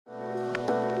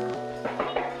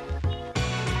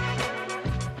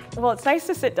Well, it's nice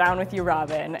to sit down with you,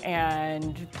 Robin,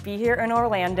 and be here in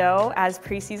Orlando as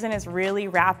preseason is really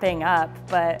wrapping up.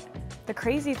 But the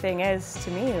crazy thing is, to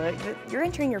me, like, you're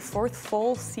entering your 4th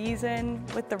full season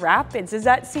with the Rapids. Does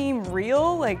that seem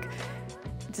real? Like,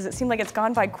 does it seem like it's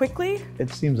gone by quickly? It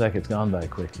seems like it's gone by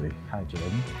quickly. Hi,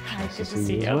 Jordan. Hi, nice good to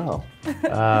see you. As well.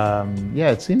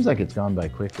 Yeah, it seems like it's gone by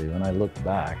quickly. When I look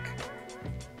back,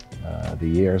 the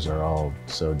years are all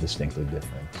so distinctly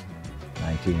different.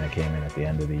 19, I came in at the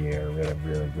end of the year. We had a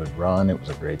really good run. It was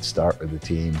a great start with the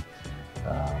team.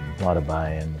 A lot of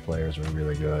buy-in. The players were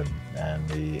really good, and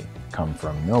we come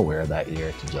from nowhere that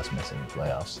year to just missing the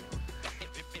playoffs.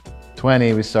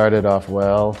 20, we started off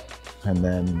well, and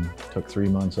then took 3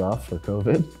 months off for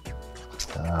COVID.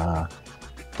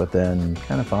 But then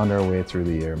kind of found our way through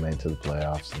the year, made to the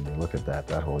playoffs, and you look at that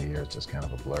whole year, it's just kind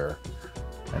of a blur.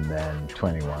 And then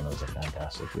 21 was a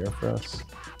fantastic year for us,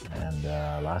 and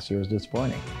last year was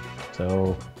disappointing.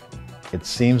 So it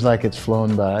seems like it's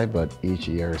flown by, but each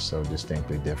year is so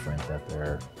distinctly different that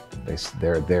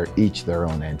they're each their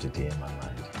own entity in my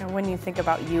mind. And when you think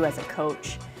about you as a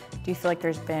coach, do you feel like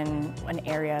there's been an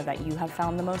area that you have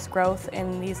found the most growth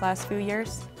in these last few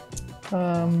years?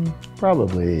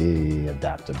 Probably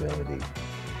adaptability.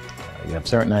 You have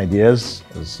certain ideas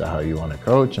as to how you want to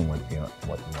coach and what you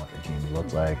want your team to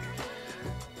look like.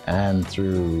 And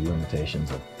through limitations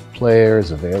of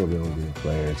players, availability of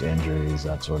players, injuries,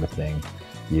 that sort of thing,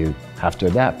 you have to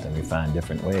adapt and we find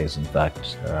different ways. In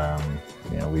fact,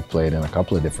 we've played in a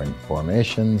couple of different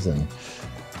formations and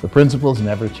the principles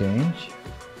never change,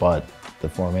 but the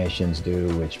formations do,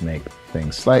 which make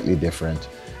things slightly different,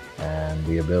 and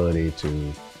the ability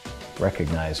to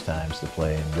recognize times to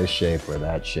play in this shape or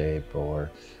that shape, or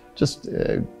just,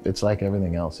 it's like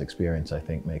everything else, experience I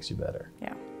think makes you better.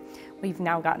 Yeah, we've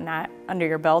now gotten that under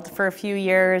your belt for a few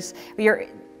years. You're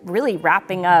really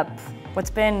wrapping up what's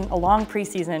been a long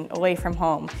preseason away from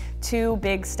home. 2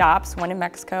 big stops, one in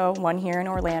Mexico, one here in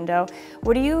Orlando.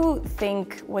 What do you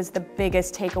think was the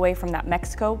biggest takeaway from that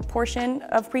Mexico portion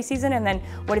of preseason? And then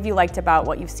what have you liked about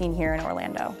what you've seen here in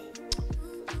Orlando?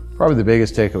 Probably the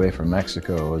biggest takeaway from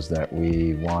Mexico was that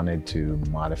we wanted to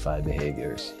modify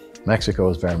behaviors. Mexico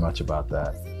was very much about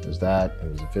that. It was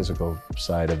the physical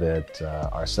side of it.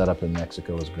 Our setup in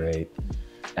Mexico was great.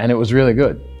 And it was really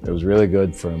good. It was really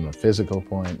good from a physical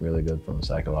point, really good from a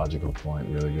psychological point,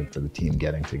 really good for the team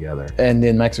getting together. And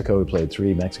in Mexico, we played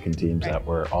 3 Mexican teams that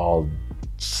were all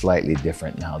slightly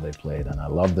different in how they played. And I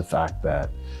love the fact that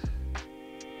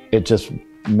it just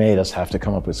made us have to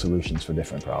come up with solutions for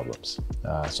different problems.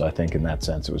 So I think in that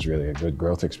sense, it was really a good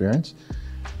growth experience.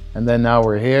 And then now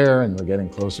we're here and we're getting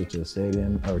closer to the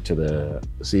stadium, or to the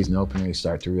season opener. We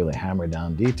start to really hammer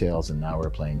down details, and now we're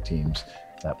playing teams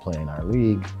that play in our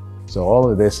league. So all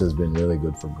of this has been really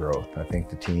good for growth. I think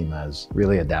the team has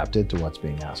really adapted to what's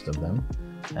being asked of them.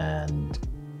 And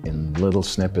in little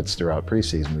snippets throughout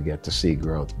preseason, we get to see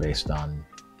growth based on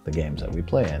the games that we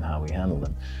play and how we handle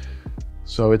them.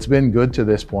 So it's been good to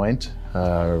this point,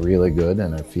 really good,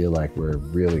 and I feel like we're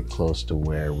really close to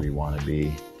where we want to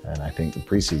be. And I think the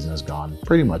preseason has gone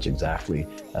pretty much exactly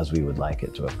as we would like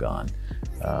it to have gone.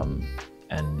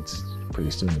 And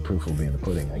pretty soon the proof will be in the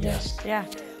pudding, I guess. Yeah,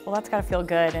 well, that's got to feel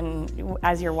good. And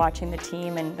as you're watching the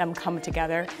team and them come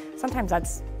together, sometimes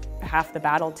that's half the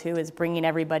battle too, is bringing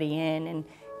everybody in and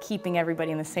keeping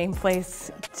everybody in the same place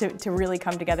to really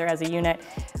come together as a unit.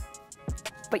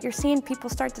 But you're seeing people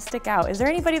start to stick out. Is there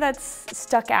anybody that's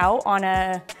stuck out on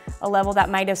a level that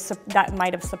might have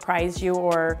surprised you,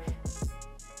 or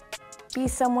be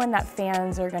someone that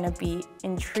fans are going to be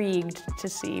intrigued to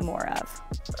see more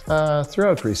of?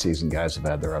 Throughout preseason, guys have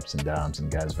had their ups and downs, and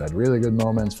guys have had really good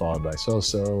moments followed by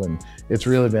so-so, and it's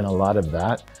really been a lot of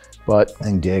that. But I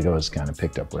think Diego has kind of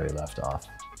picked up where he left off.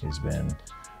 He's been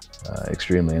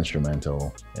extremely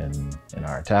instrumental in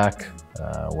our attack,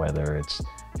 whether it's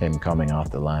him coming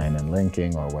off the line and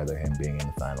linking, or whether him being in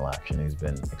the final action. He's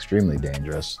been extremely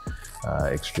dangerous,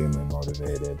 extremely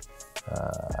motivated.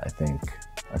 I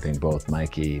think both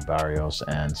Mikey, Barrios,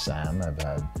 and Sam have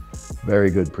had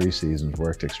very good preseasons,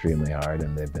 worked extremely hard,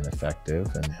 and they've been effective.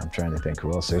 And I'm trying to think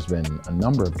who else. There's been a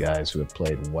number of guys who have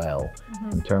played well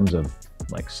in terms of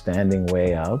like standing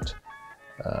way out.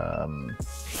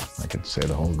 I could say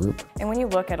the whole group. And when you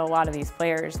look at a lot of these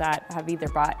players that have either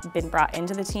been brought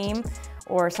into the team,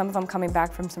 or some of them coming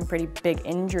back from some pretty big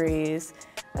injuries,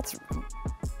 that's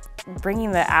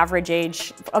bringing the average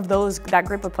age of that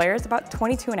group of players about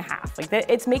 22 and a half. Like,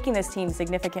 it's making this team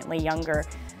significantly younger.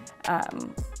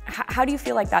 How do you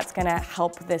feel like that's going to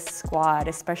help this squad,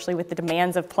 especially with the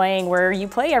demands of playing where you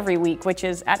play every week, which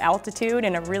is at altitude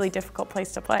and a really difficult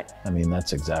place to play? I mean,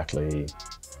 that's exactly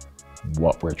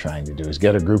what we're trying to do is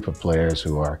get a group of players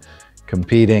who are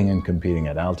competing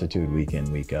at altitude week in,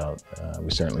 week out.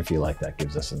 We certainly feel like that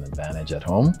gives us an advantage at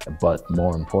home, but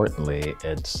more importantly,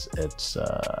 it's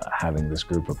having this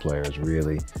group of players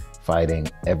really fighting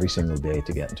every single day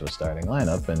to get into a starting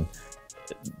lineup. And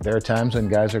there are times when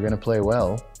guys are going to play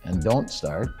well and don't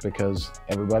start because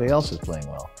everybody else is playing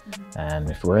well. And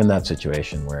if we're in that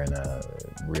situation, we're in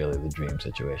really the dream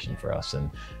situation for us.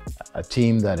 And a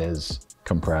team that is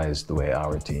comprised the way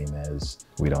our team is,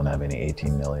 we don't have any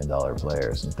 $18 million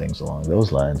players and things along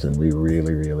those lines. And we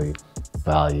really, really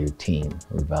value team.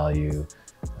 We value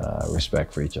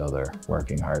respect for each other,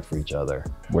 working hard for each other.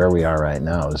 Where we are right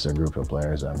now is a group of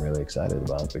players I'm really excited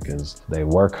about because they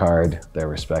work hard, they're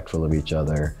respectful of each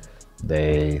other,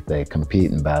 they compete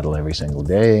and battle every single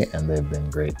day, and they've been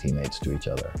great teammates to each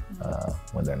other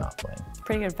when they're not playing.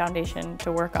 Pretty good foundation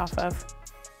to work off of.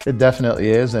 It definitely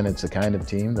is, and it's the kind of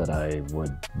team that I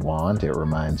would want. It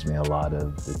reminds me a lot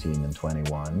of the team in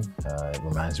 21. It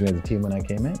reminds me of the team when I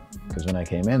came in, because when I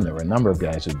came in, there were a number of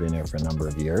guys who'd been here for a number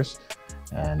of years.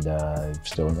 And I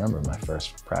still remember my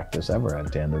first practice ever.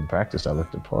 At the end of the practice, I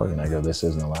looked at Porg and I go, this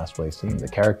isn't a last place team. The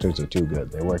characters are too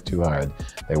good. They work too hard.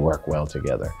 They work well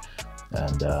together.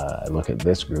 And I look at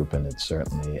this group and it's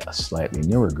certainly a slightly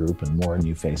newer group and more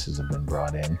new faces have been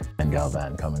brought in. And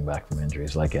Galvan coming back from injury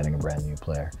is like getting a brand new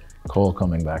player. Cole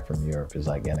coming back from Europe is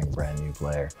like getting a brand new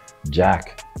player.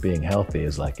 Jack being healthy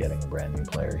is like getting a brand new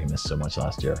player. He missed so much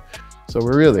last year. So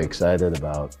we're really excited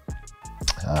about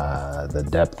the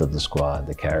depth of the squad,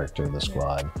 the character of the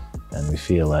squad, and we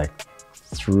feel like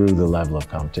through the level of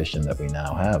competition that we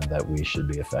now have that we should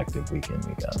be effective week in,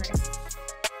 week out.